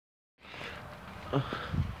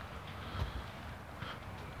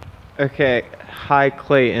Okay, hi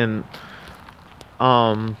Clayton.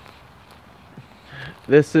 Um,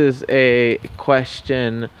 this is a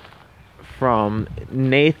question from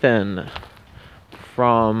Nathan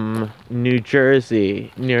from New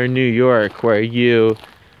Jersey, near New York, where you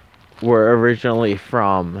were originally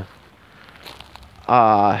from.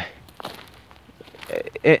 Uh,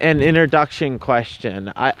 an introduction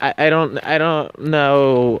question. I don't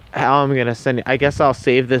know how I'm gonna send it. I guess I'll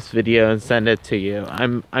save this video and send it to you.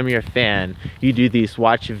 I'm your fan. You do these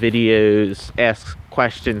watch videos, ask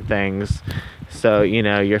question things, so you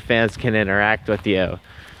know your fans can interact with you.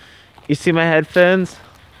 You see my headphones?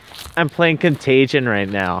 I'm playing Contagion right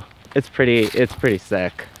now. It's pretty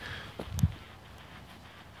sick.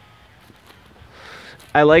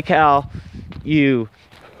 I like how you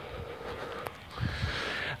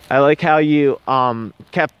I like how you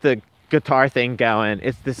kept the guitar thing going.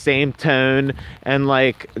 It's the same tone and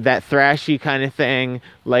like that thrashy kind of thing,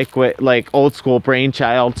 like with like old school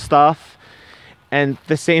Brainchild stuff. And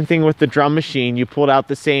the same thing with the drum machine. You pulled out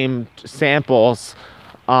the same samples,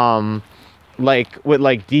 like with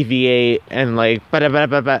like deviate and like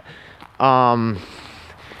um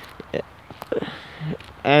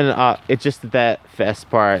and it just did that fast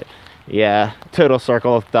part. Yeah, total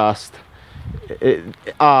circle of dust. It,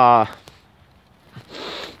 the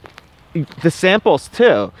samples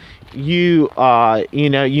too. You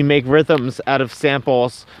know, you make rhythms out of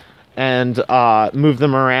samples and move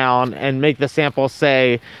them around and make the samples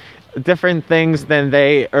say different things than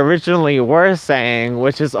they originally were saying,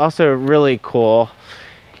 which is also really cool.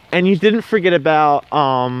 And you didn't forget about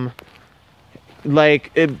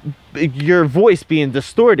your voice being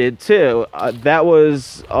distorted too. That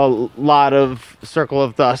was a lot of Circle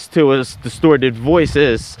of Dust too, was distorted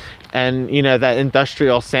voices and you know that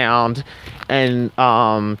industrial sound, and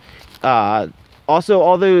also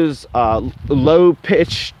all those low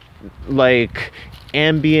pitched like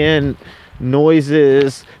ambient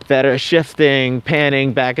noises that are shifting,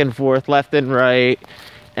 panning back and forth, left and right,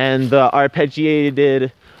 and the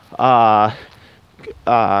arpeggiated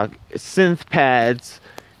synth pads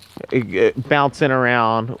bouncing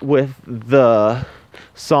around with the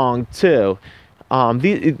song too.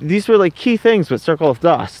 These were like key things with Circle of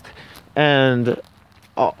Dust, and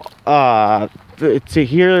to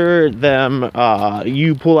hear them,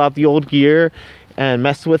 you pull out the old gear and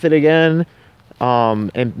mess with it again,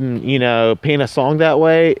 and you know, paint a song that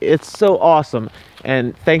way. It's so awesome,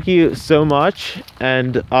 and thank you so much.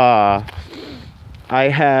 And I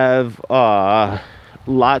have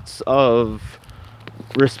lots of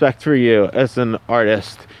respect for you as an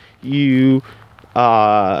artist. Your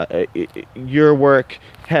work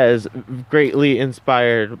has greatly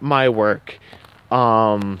inspired my work.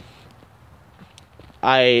 I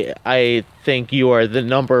think you are the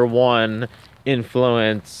number one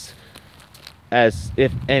influence, as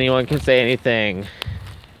if anyone can say anything,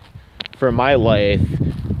 for my life,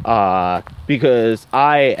 because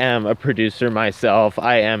I am a producer myself,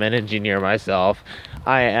 I am an engineer myself,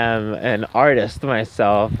 I am an artist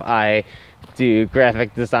myself. I do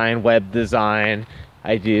graphic design, web design,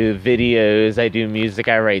 I do videos, I do music,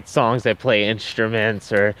 I write songs, I play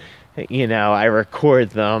instruments, or you know, I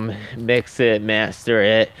record them, mix it, master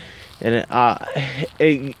it, and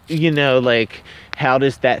you know, like, how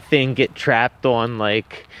does that thing get trapped on,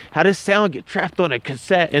 like, how does sound get trapped on a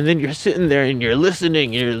cassette, and then you're sitting there and you're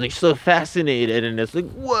listening, and you're like so fascinated, and it's like,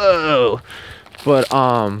 whoa. But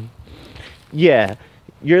yeah,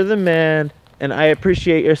 you're the man, and I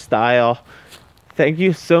appreciate your style. Thank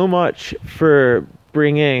you so much for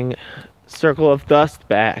bringing Circle of Dust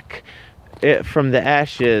back. It from the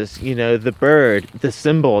ashes, you know, the bird, the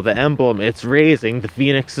symbol, the emblem, it's raising, the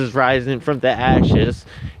phoenix is rising from the ashes.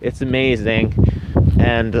 It's amazing,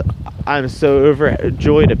 and I'm so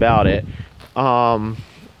overjoyed about it. I'm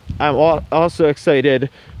also excited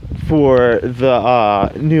for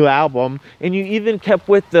the new album, and you even kept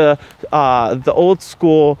with the old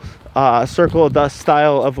school Circle of Dust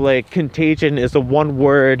style of like Contagion is a one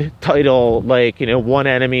word title, like, you know, One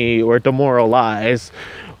Enemy or Demoralize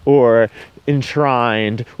or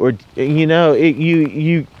Enshrined, or you know,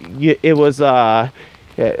 it was like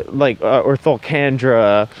or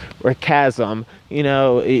Thulcandra or Chasm. You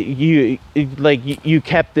know, you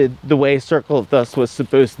kept it the way Circle of Dust was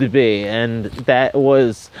supposed to be, and that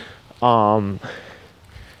was I'm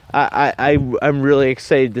really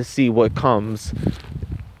excited to see what comes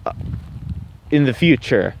in the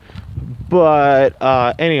future. But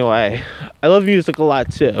anyway, I love music a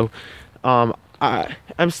lot too.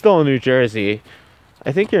 I'm still in New Jersey,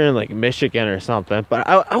 I think you're in like Michigan or something. But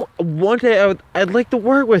one day I'd like to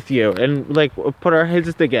work with you and like put our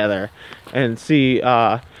heads together and see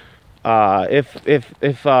if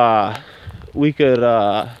we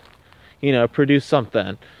could you know, produce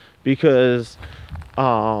something, because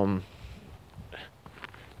our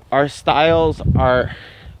styles are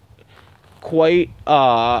quite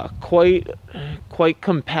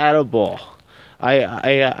compatible.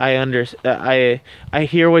 I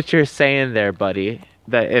hear what you're saying there, buddy.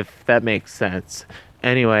 That, if that makes sense.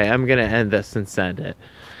 Anyway, I'm gonna end this and send it.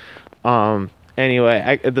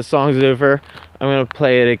 Anyway, the song's over. I'm gonna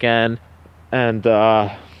play it again, and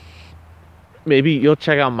maybe you'll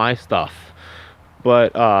check out my stuff.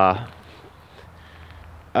 But I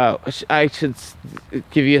should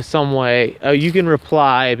give you some way. Oh, you can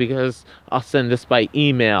reply, because I'll send this by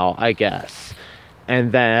email, I guess.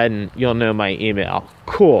 And then you'll know my email.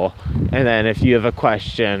 Cool. And then if you have a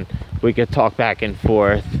question, we could talk back and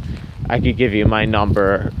forth. I could give you my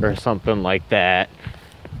number or something like that.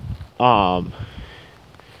 Because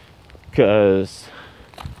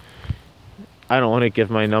I don't want to give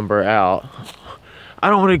my number out. I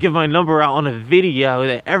don't want to give my number out on a video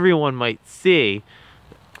that everyone might see.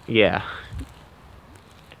 Yeah,